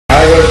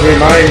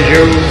remind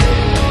you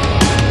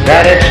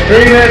that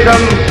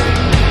extremism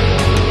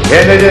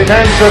in the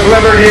defense of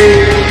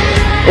liberty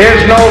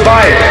is no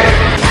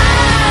vice.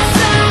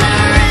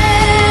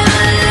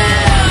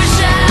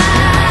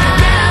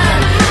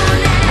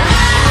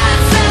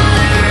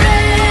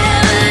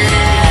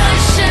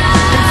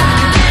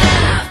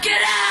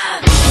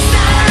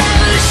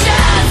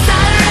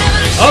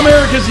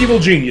 America's evil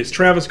genius,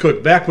 Travis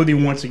Cook, back with you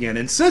once again.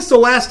 And since the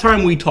last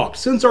time we talked,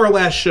 since our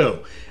last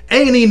show,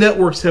 A&E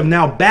networks have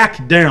now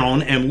backed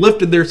down and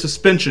lifted their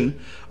suspension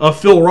of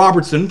Phil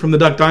Robertson from the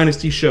Duck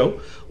Dynasty show.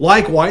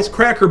 Likewise,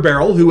 Cracker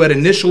Barrel, who had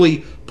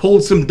initially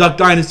pulled some Duck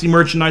Dynasty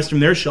merchandise from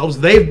their shelves,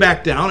 they've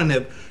backed down and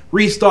have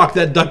restocked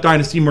that Duck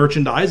Dynasty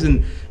merchandise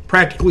and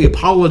practically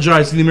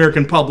apologized to the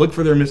American public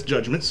for their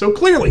misjudgments. So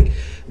clearly,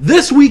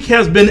 this week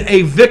has been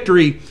a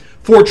victory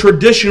for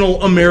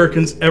traditional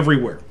Americans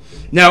everywhere.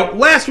 Now,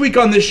 last week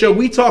on this show,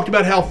 we talked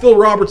about how Phil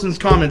Robertson's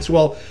comments,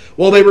 well,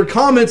 they were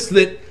comments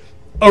that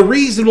a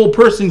reasonable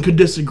person could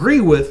disagree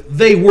with.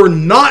 They were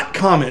not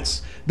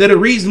comments that a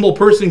reasonable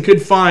person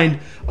could find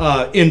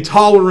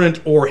intolerant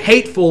or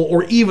hateful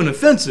or even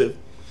offensive.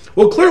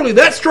 Well, clearly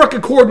that struck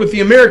a chord with the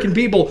American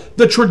people,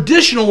 the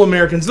traditional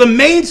Americans, the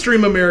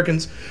mainstream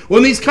Americans,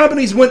 when these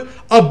companies went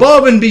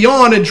above and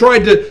beyond and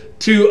tried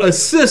to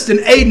assist and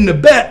aid and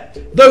abet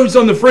those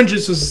on the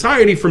fringes of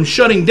society from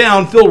shutting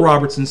down Phil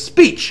Robertson's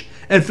speech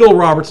and Phil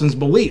Robertson's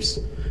beliefs.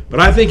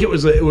 But I think it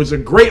was a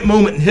great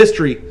moment in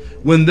history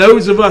when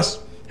those of us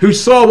who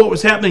saw what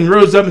was happening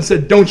rose up and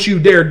said, "Don't you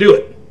dare do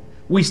it.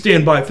 We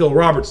stand by Phil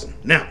Robertson."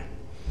 Now,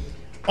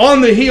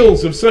 on the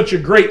heels of such a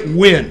great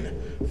win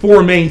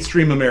for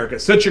mainstream America,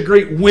 such a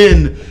great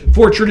win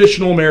for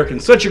traditional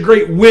Americans, such a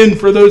great win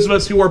for those of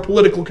us who are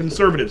political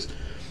conservatives,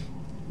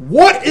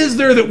 what is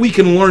there that we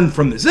can learn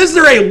from this? Is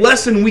there a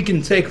lesson we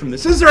can take from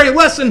this? Is there a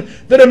lesson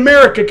that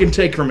America can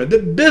take from it,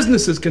 that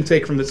businesses can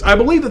take from this? I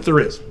believe that there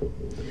is.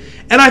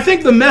 And I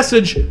think the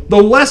message,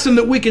 the lesson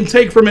that we can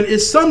take from it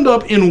is summed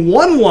up in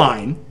one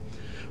line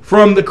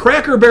from the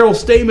Cracker Barrel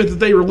statement that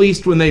they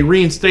released when they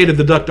reinstated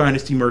the Duck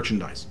Dynasty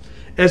merchandise.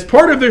 As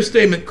part of their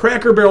statement,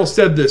 Cracker Barrel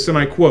said this, and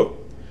I quote,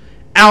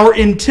 "Our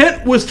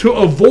intent was to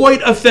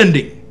avoid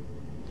offending,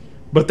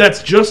 but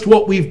that's just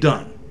what we've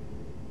done."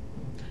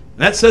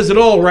 That says it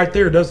all right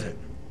there, doesn't it?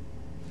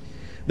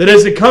 That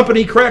as a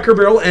company, Cracker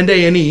Barrel and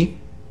A&E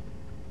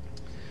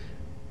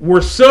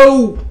were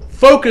so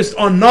focused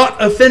on not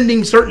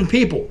offending certain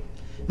people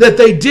that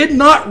they did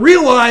not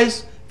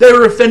realize they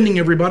were offending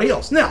everybody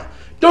else. Now,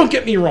 don't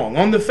get me wrong.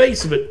 On the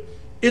face of it,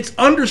 it's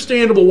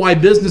understandable why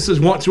businesses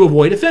want to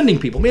avoid offending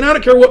people. I mean, I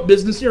don't care what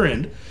business you're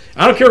in.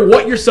 I don't care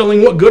what you're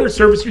selling, what good or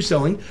service you're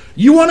selling.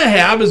 You want to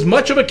have as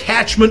much of a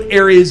catchment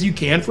area as you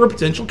can for a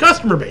potential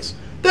customer base.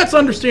 That's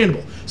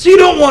understandable. So you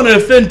don't want to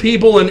offend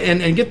people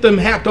and get them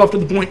hacked off to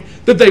the point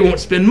that they won't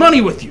spend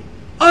money with you.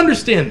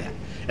 Understand that.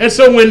 And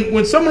so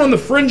when someone on the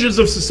fringes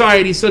of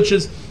society, such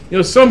as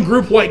some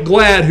group like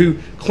GLAAD who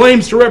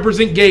claims to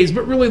represent gays,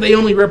 but really they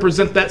only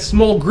represent that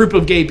small group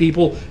of gay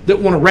people that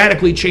want to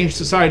radically change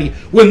society,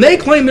 when they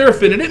claim they're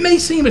offended, it may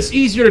seem it's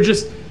easier to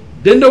just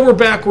bend over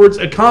backwards,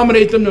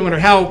 accommodate them no matter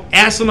how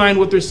asinine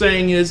what they're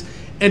saying is,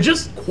 and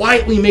just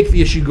quietly make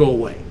the issue go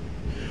away.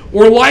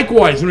 Or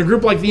likewise, when a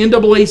group like the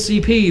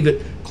NAACP that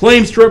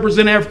claims to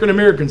represent African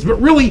Americans, but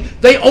really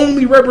they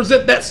only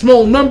represent that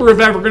small number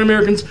of African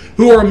Americans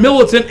who are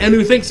militant and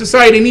who think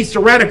society needs to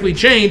radically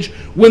change,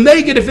 when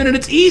they get offended,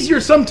 it's easier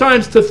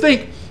sometimes to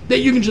think that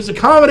you can just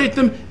accommodate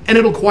them and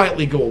it'll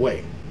quietly go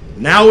away.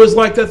 Now is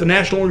like that the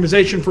National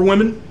Organization for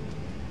Women.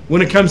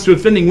 When it comes to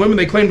offending women,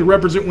 they claim to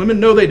represent women.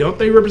 No, they don't.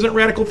 They represent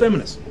radical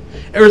feminists.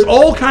 There's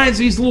all kinds of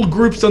these little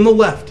groups on the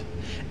left.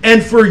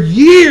 And for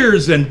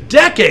years and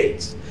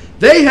decades,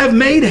 they have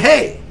made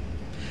hay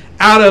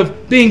out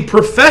of being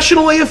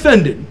professionally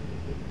offended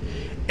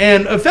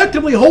and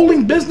effectively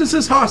holding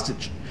businesses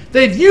hostage.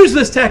 They've used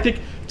this tactic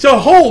to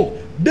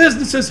hold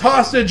businesses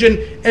hostage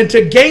and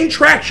to gain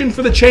traction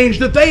for the change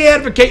that they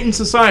advocate in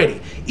society.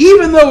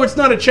 Even though it's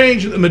not a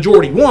change that the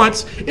majority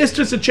wants, it's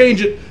just a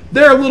change that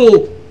their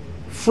little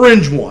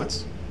fringe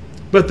wants.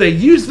 But they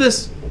use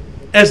this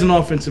as an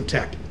offensive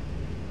tactic.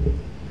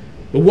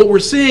 But what we're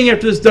seeing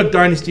after this Duck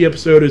Dynasty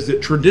episode is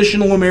that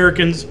traditional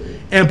Americans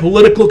and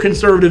political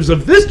conservatives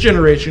of this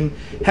generation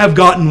have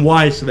gotten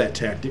wise to that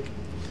tactic.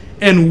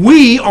 And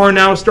we are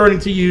now starting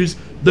to use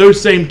those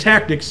same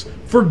tactics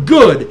for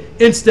good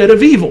instead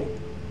of evil.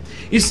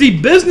 You see,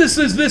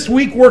 businesses this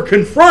week were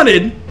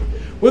confronted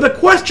with a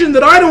question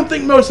that I don't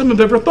think most of them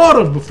have ever thought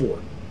of before.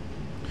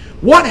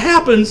 What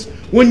happens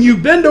when you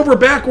bend over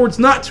backwards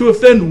not to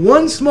offend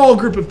one small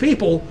group of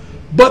people,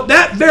 but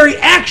that very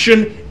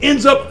action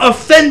ends up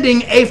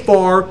offending a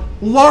far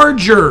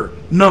larger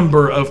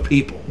number of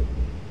people?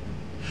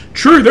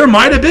 True, there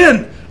might have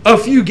been a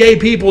few gay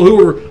people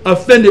who were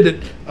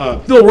offended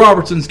at Phil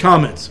Robertson's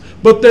comments,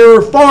 but there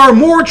are far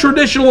more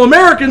traditional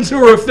Americans who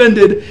are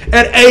offended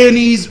at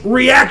A&E's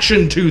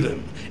reaction to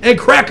them and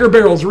Cracker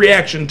Barrel's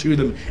reaction to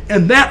them.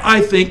 And that,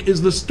 I think,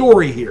 is the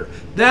story here.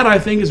 That, I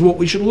think, is what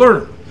we should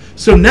learn.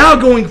 So now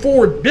going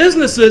forward,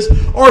 businesses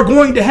are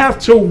going to have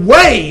to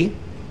weigh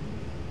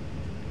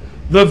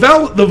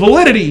the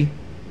validity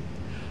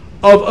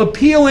of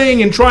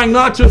appealing and trying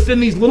not to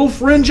offend these little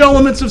fringe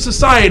elements of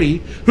society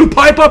who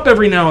pipe up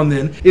every now and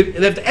then. They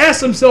have to ask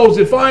themselves,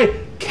 if I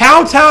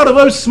kowtow to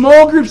those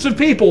small groups of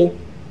people,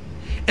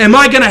 am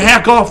I going to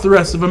hack off the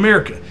rest of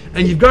America?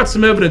 And you've got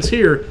some evidence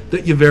here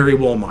that you very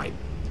well might.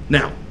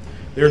 Now,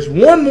 there's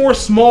one more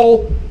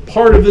small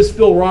part of this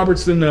Phil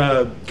Robertson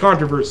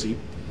controversy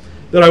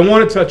that I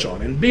want to touch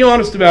on. And be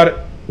honest about it,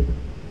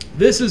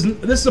 this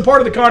is a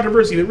part of the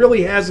controversy that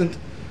really hasn't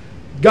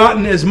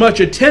gotten as much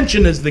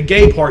attention as the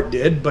gay part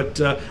did,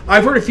 but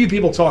I've heard a few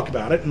people talk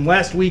about it. And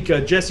last week,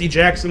 Jesse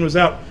Jackson was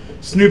out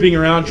snooping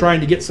around trying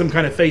to get some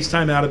kind of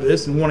FaceTime out of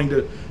this and wanting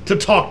to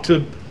talk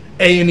to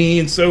A&E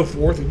and so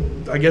forth.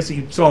 I guess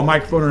he saw a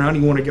microphone around,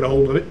 he wanted to get a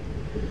hold of it.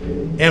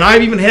 And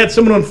I've even had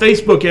someone on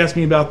Facebook ask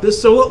me about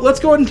this, so let's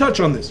go ahead and touch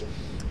on this.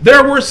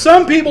 There were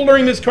some people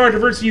during this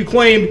controversy who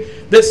claimed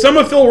that some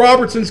of Phil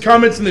Robertson's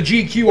comments in the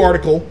GQ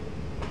article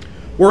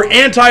were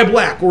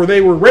anti-black, or they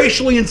were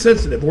racially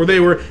insensitive, or they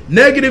were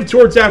negative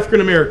towards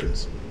African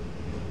Americans.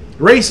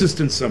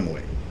 Racist in some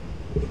way.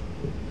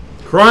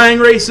 Crying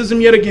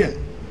racism yet again.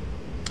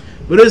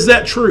 But is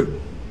that true?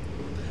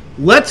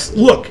 Let's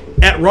look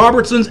at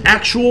Robertson's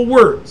actual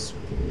words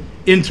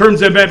in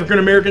terms of African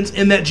Americans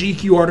in that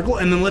GQ article,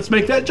 and then let's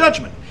make that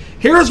judgment.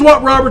 Here's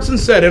what Robertson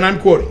said, and I'm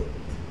quoting.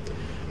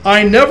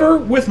 "I never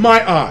with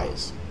my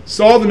eyes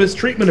saw the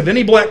mistreatment of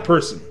any black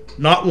person,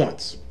 not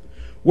once.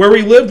 Where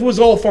we lived was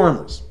all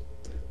farmers.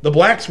 The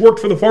blacks worked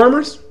for the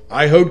farmers.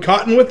 I hoed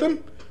cotton with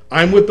them.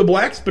 I'm with the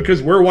blacks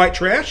because we're white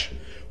trash.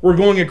 We're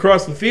going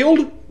across the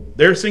field.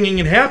 They're singing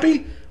and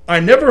happy. I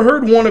never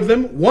heard one of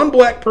them, one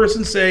black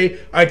person, say,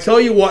 I tell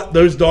you what,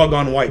 those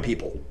doggone white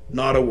people.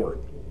 Not a word."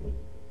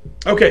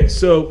 Okay,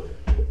 so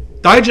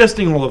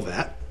digesting all of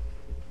that,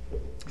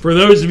 for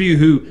those of you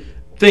who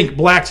think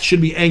blacks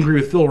should be angry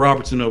with Phil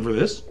Robertson over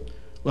this,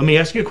 let me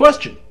ask you a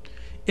question.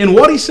 In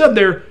what he said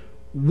there,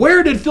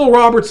 where did Phil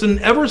Robertson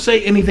ever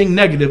say anything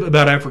negative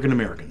about African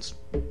Americans?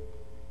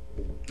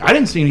 I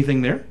didn't see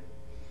anything there.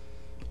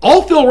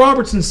 All Phil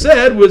Robertson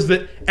said was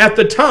that at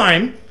the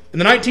time, in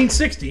the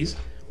 1960s,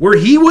 where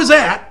he was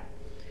at,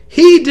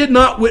 he did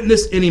not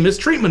witness any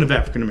mistreatment of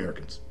African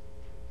Americans.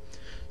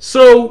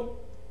 So,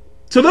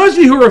 to those of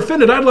you who are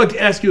offended, I'd like to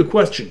ask you a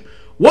question.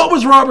 What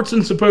was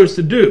Robertson supposed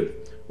to do?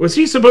 Was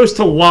he supposed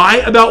to lie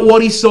about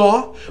what he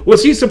saw?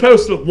 Was he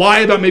supposed to lie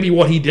about maybe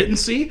what he didn't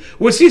see?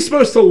 Was he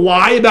supposed to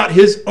lie about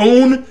his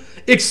own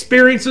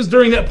experiences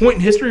during that point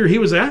in history where he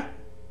was at?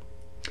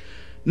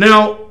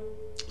 Now,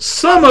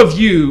 some of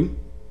you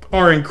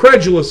are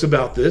incredulous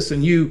about this,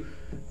 and you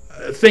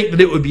think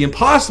that it would be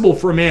impossible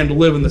for a man to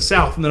live in the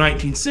South in the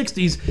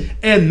 1960s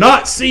and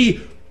not see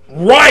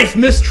rife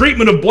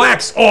mistreatment of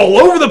blacks all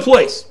over the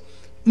place.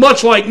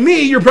 Much like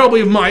me, you're probably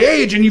of my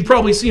age, and you've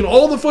probably seen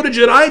all the footage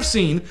that I've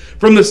seen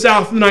from the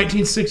South in the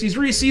 1960s,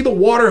 where you see the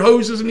water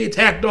hoses and the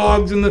attack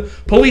dogs and the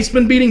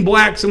policemen beating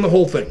blacks and the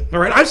whole thing. All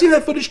right, I've seen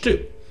that footage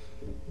too.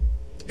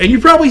 And you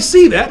probably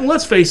see that, and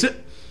let's face it,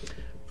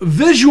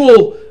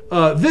 visual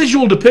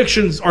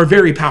depictions are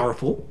very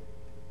powerful.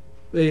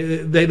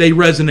 They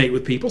resonate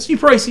with people. So you've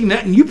probably seen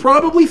that, and you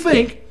probably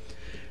think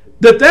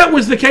that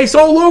was the case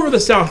all over the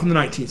South in the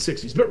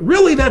 1960s. But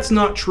really, that's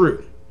not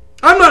true.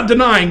 I'm not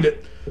denying that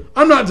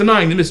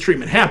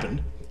mistreatment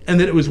happened and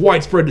that it was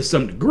widespread to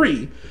some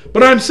degree,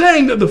 but I'm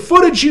saying that the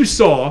footage you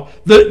saw,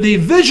 the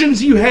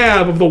visions you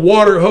have of the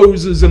water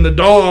hoses and the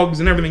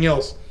dogs and everything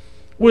else,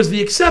 was the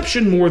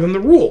exception more than the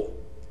rule.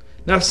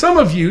 Now, some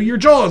of you, your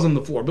jaw is on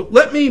the floor, but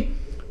let me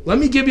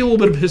give you a little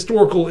bit of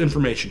historical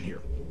information here.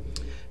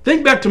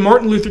 Think back to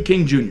Martin Luther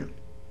King Jr.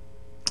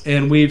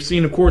 And we've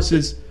seen, of course,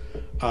 his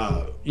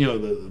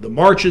the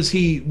marches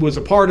he was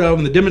a part of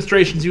and the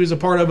demonstrations he was a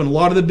part of in a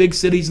lot of the big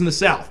cities in the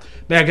South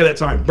back at that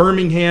time.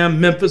 Birmingham,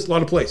 Memphis, a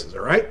lot of places,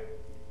 all right?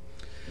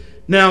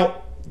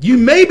 Now, you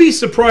may be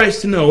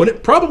surprised to know, and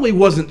it probably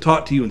wasn't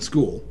taught to you in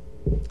school,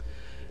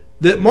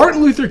 that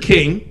Martin Luther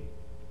King,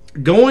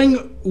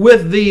 going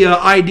with the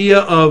idea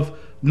of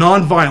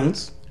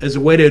nonviolence as a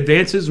way to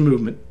advance his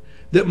movement,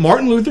 that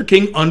Martin Luther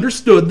King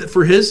understood that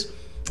for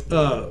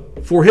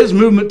his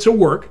movement to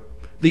work,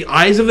 the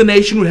eyes of the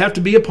nation would have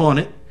to be upon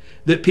it,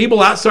 that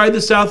people outside the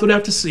South would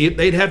have to see it,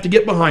 they'd have to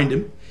get behind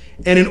him.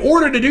 And in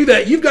order to do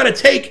that, you've got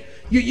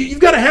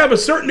to have a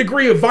certain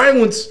degree of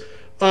violence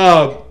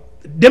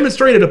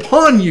demonstrated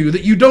upon you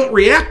that you don't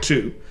react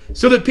to,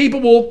 so that people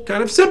will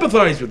kind of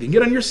sympathize with you and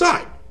get on your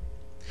side.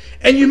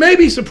 And you may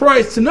be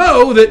surprised to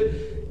know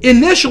that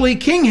initially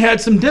King had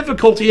some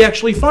difficulty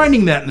actually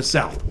finding that in the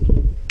South.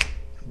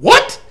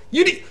 What?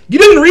 You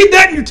didn't read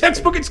that in your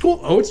textbook at school?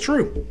 Oh, it's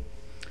true.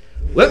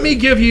 Let me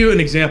give you an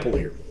example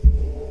here.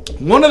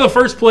 One of the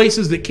first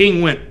places that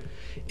King went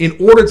in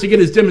order to get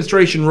his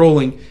demonstration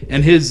rolling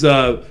and his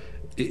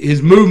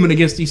movement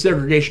against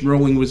desegregation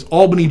rolling was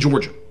Albany,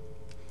 Georgia.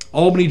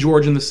 Albany,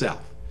 Georgia in the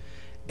South.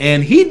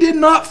 And he did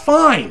not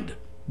find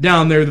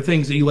down there the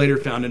things that he later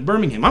found in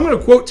Birmingham. I'm going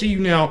to quote to you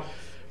now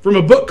from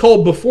a book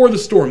called Before the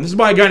Storm. This is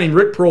by a guy named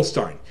Rick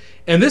Perlstein.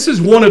 And this is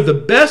one of the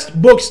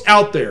best books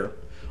out there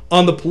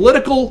on the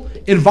political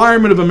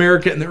environment of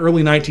America in the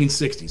early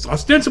 1960s.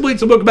 Ostensibly,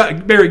 it's a book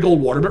about Barry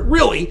Goldwater, but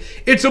really,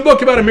 it's a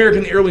book about America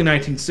in the early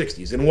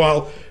 1960s. And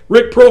while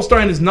Rick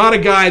Perlstein is not a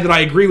guy that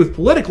I agree with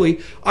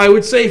politically, I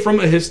would say from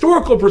a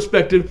historical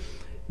perspective,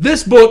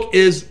 this book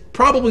is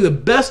probably the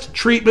best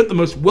treatment, the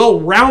most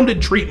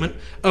well-rounded treatment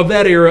of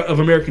that era of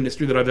American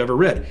history that I've ever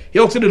read. He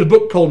also did a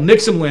book called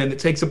Nixonland that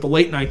takes up the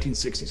late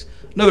 1960s.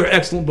 Another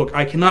excellent book.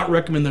 I cannot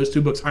recommend those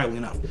two books highly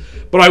enough.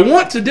 But I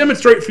want to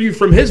demonstrate for you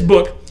from his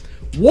book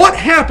what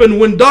happened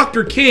when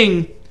Dr.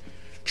 King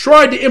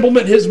tried to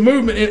implement his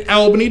movement in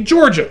Albany,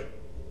 Georgia.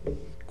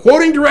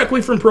 Quoting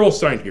directly from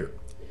Perlstein here.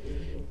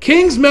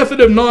 King's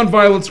method of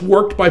nonviolence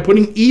worked by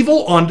putting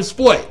evil on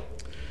display,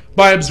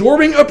 by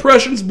absorbing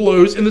oppression's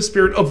blows in the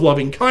spirit of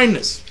loving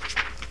kindness.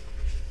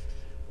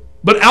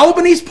 But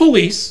Albany's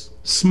police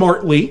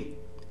smartly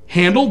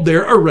handled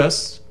their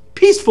arrests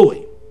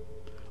peacefully,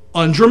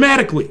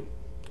 undramatically,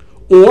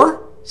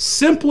 or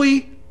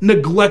simply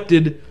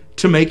neglected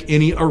to make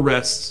any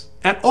arrests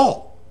at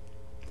all.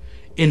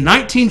 In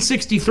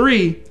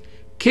 1963,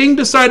 King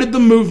decided the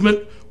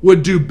movement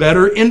would do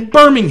better in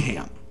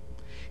Birmingham.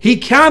 He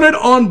counted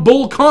on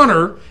Bull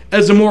Connor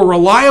as a more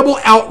reliable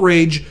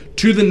outrage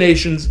to the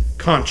nation's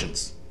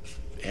conscience.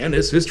 And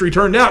as history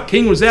turned out,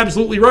 King was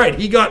absolutely right.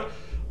 He got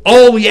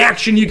all the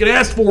action you could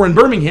ask for in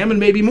Birmingham and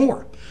maybe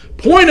more.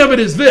 Point of it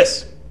is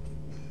this.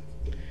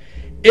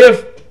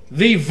 If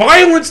the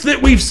violence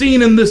that we've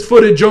seen in this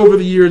footage over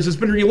the years has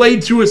been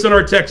relayed to us in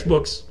our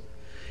textbooks,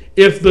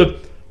 if the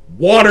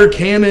water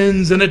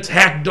cannons and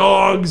attack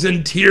dogs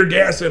and tear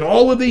gas and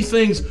all of these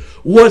things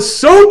was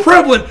so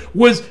prevalent,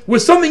 was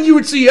something you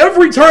would see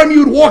every time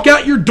you would walk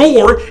out your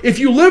door if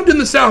you lived in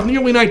the South in the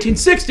early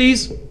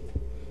 1960s,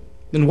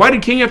 then why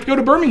did King have to go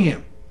to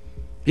Birmingham?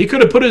 He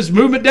could have put his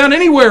movement down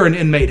anywhere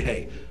and made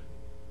hay.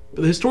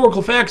 But the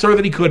historical facts are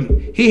that he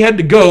couldn't. He had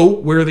to go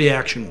where the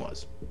action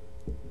was.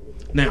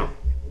 Now,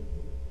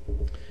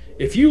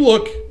 if you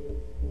look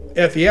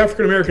at the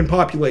African American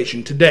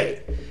population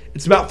today,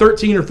 it's about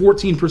 13 or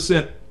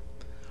 14%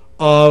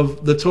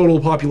 of the total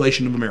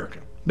population of America.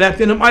 Back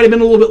then, it might have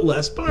been a little bit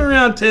less, but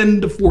around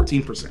 10 to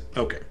 14%.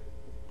 Okay.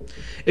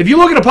 If you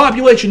look at a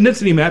population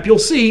density map, you'll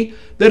see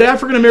that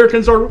African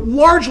Americans are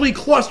largely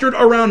clustered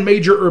around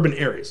major urban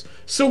areas.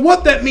 So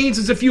what that means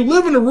is if you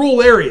live in a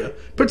rural area,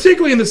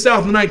 particularly in the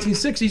South in the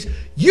 1960s,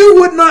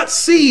 you would not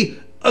see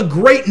a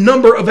great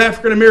number of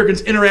African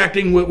Americans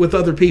interacting with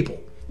other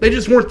people. They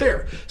just weren't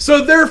there.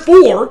 So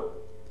therefore,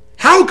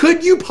 how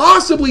could you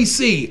possibly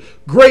see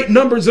great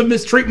numbers of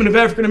mistreatment of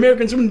African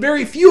Americans when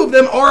very few of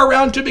them are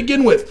around to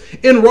begin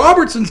with? In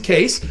Robertson's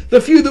case,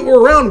 the few that were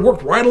around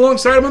worked right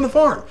alongside him on the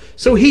farm.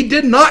 So he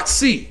did not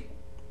see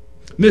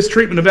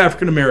mistreatment of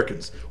African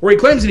Americans, or he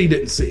claims that he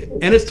didn't see it,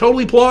 and it's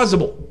totally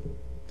plausible.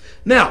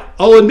 Now,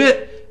 I'll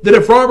admit that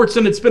if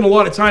Robertson had spent a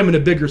lot of time in a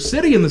bigger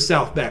city in the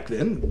South back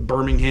then,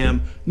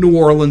 Birmingham, New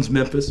Orleans,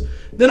 Memphis,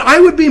 then I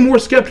would be more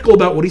skeptical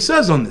about what he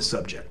says on this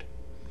subject.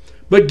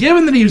 But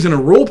given that he was in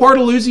a rural part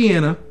of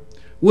Louisiana,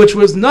 which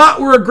was not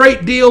where a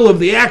great deal of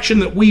the action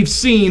that we've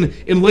seen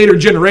in later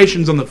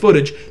generations on the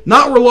footage,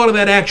 not where a lot of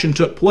that action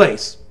took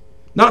place.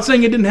 Not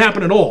saying it didn't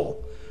happen at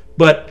all,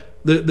 but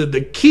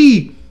the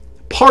key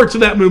parts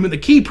of that movement, the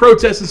key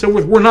protests and so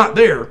forth were not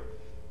there.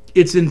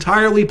 It's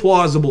entirely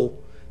plausible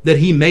that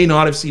he may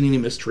not have seen any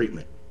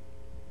mistreatment.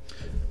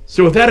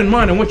 So with that in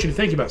mind, I want you to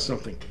think about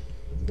something.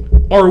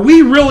 Are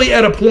we really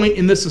at a point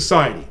in this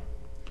society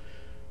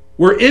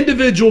where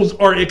individuals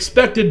are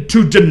expected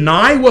to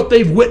deny what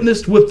they've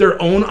witnessed with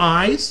their own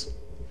eyes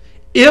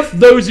if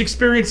those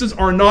experiences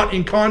are not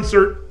in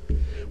concert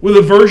with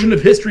a version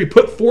of history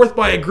put forth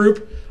by a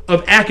group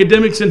of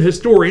academics and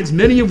historians,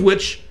 many of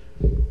which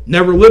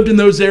never lived in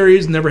those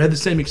areas, never had the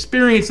same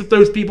experience that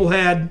those people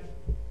had?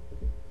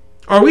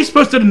 Are we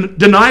supposed to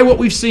deny what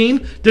we've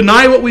seen,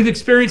 deny what we've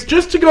experienced,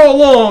 just to go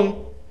along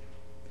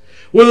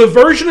with a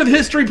version of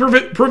history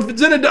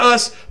presented to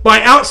us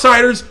by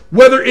outsiders,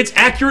 whether it's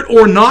accurate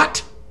or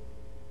not?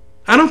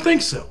 I don't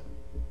think so.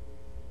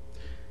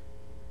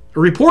 A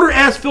reporter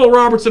asked Phil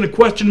Robertson a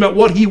question about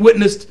what he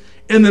witnessed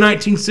in the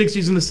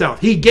 1960s in the South.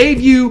 He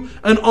gave you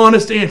an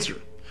honest answer,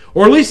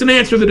 or at least an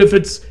answer that if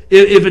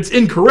it's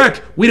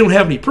incorrect, we don't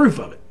have any proof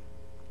of it.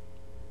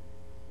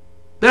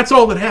 That's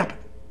all that happened.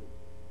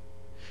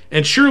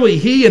 And surely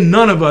he and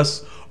none of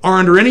us are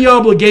under any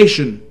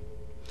obligation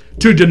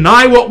to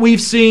deny what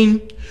we've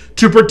seen,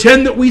 to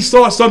pretend that we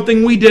saw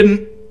something we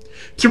didn't,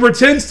 to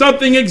pretend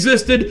something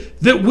existed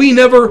that we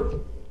never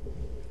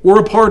were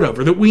a part of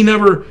or that we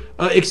never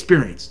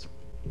experienced.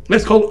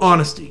 That's called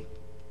honesty.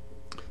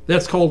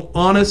 That's called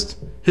honest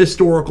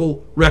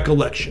historical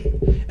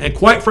recollection. And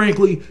quite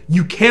frankly,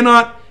 you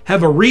cannot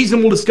have a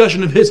reasonable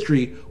discussion of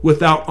history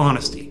without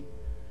honesty.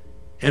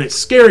 And it's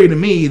scary to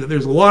me that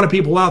there's a lot of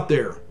people out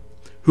there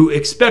who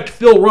expect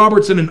Phil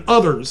Robertson and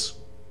others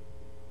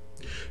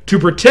to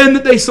pretend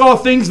that they saw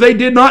things they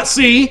did not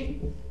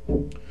see,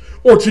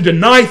 or to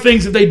deny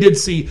things that they did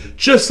see,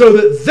 just so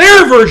that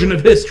their version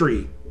of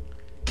history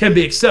can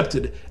be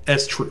accepted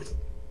as truth.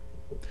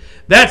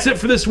 That's it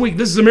for this week.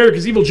 This is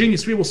America's Evil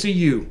Genius. We will see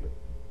you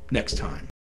next time.